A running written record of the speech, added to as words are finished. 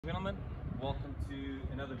gentlemen, welcome to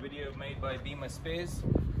another video made by Beemer Spares.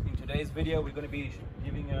 In today's video we're going to be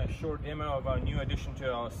giving a short demo of our new addition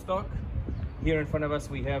to our stock. Here in front of us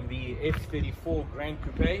we have the F34 Grand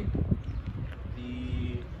Coupe.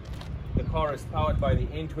 The car is powered by the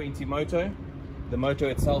N20 motor. The motor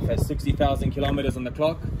itself has 60,000 kilometers on the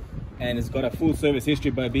clock and it's got a full service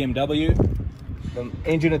history by BMW. The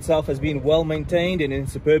engine itself has been well maintained and in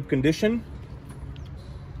superb condition.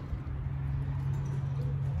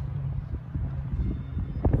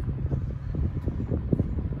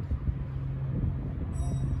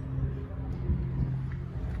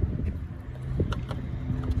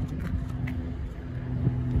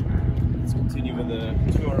 Let's continue with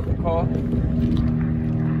the tour of the car.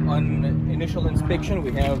 On initial inspection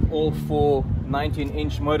we have all four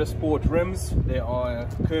 19-inch motorsport rims. They are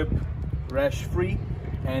curb rash free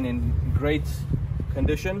and in great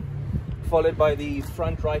condition, followed by the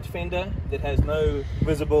front right fender that has no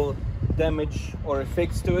visible damage or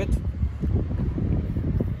effects to it.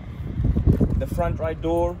 The front right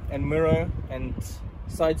door and mirror and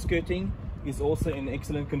side skirting is also in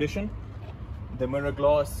excellent condition. The mirror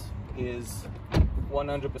glass is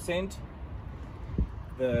 100%.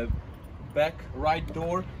 The back right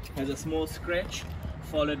door has a small scratch,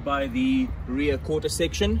 followed by the rear quarter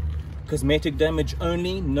section. Cosmetic damage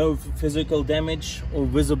only, no physical damage or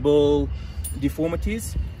visible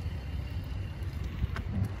deformities.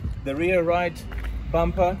 The rear right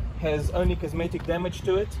bumper has only cosmetic damage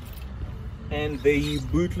to it, and the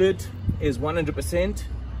boot lid is 100%.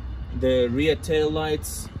 The rear tail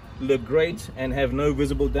lights look great and have no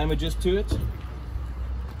visible damages to it.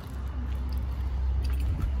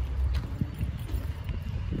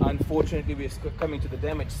 Unfortunately, we're coming to the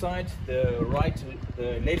damaged side. The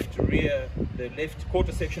left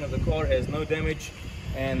quarter section of the car has no damage,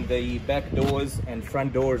 and the back doors and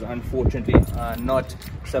front doors unfortunately are not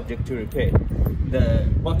subject to repair. The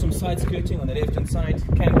bottom side skirting on the left hand side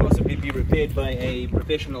can possibly be repaired by a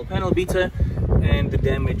professional panel beater, and the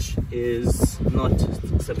damage is not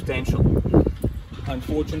substantial.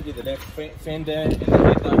 Unfortunately, the left fender and the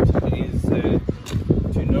headlight is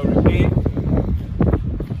to no repair.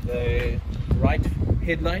 The right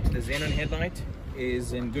headlight, the xenon headlight,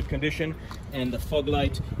 is in good condition, and the fog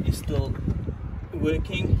light is still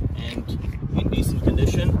working and in decent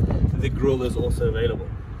condition. The grille is also available.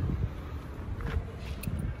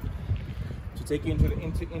 To take you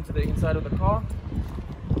into the inside of the car,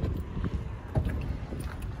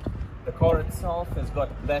 the car itself has got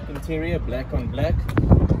black interior, black on black,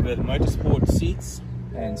 with motorsport seats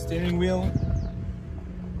and steering wheel.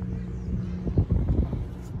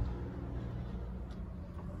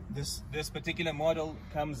 This particular model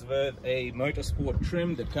comes with a motorsport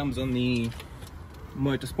trim that comes on the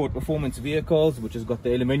motorsport performance vehicles, which has got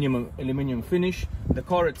the aluminium finish. The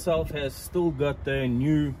car itself has still got the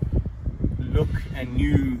new look and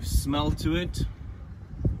new smell to it,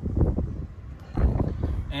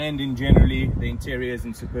 and in generally the interior is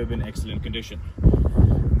in superb and excellent condition.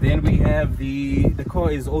 Then we have the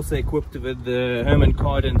car is also equipped with the Herman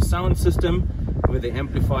Kardon sound system with the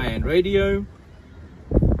amplifier and radio.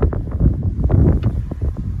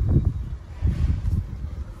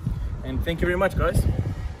 And thank you very much, guys.